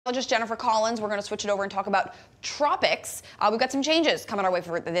Meteorologist Jennifer Collins. We're going to switch it over and talk about tropics. We've got some changes coming our way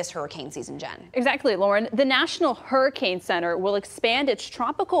for this hurricane season, Jen. Exactly, Lauren. The National Hurricane Center will expand its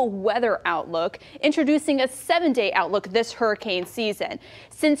tropical weather outlook, introducing a 7-day outlook this hurricane season.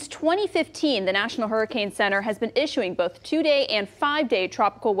 Since 2015, the National Hurricane Center has been issuing both 2-day and 5-day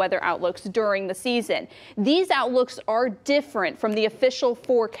tropical weather outlooks during the season. These outlooks are different from the official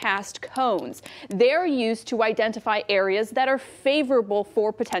forecast cones. They're used to identify areas that are favorable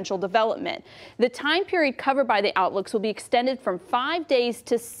for potential development. The time period covered by the outlooks will be extended from 5 days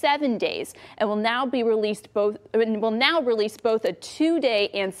to 7 days and will now release both a 2-day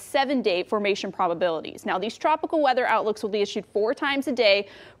and 7-day formation probabilities. Now, these tropical weather outlooks will be issued 4 times a day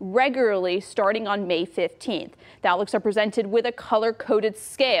regularly starting on May 15th. The outlooks are presented with a color-coded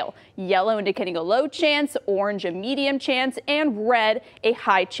scale: yellow indicating a low chance, orange a medium chance, and red a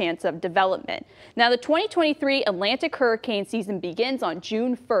high chance of development. Now, the 2023 Atlantic hurricane season begins on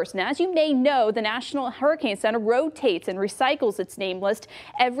June 1st. Now, as you may know, the National Hurricane Center rotates and recycles its name list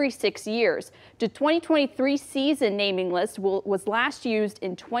every 6 years. The 2023 season naming list was last used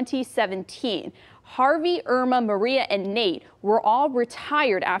in 2017. Harvey, Irma, Maria, and Nate were all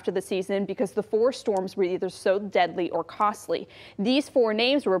retired after the season because the 4 storms were either so deadly or costly. These 4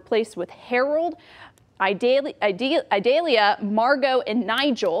 names were replaced with Harold, Idalia, Margot, and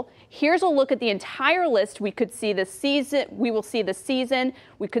Nigel. Here's a look at the entire list. We could see the season. We will see the season.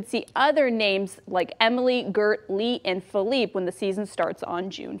 We could see other names like Emily, Gert, Lee, and Philippe when the season starts on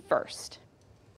June 1st.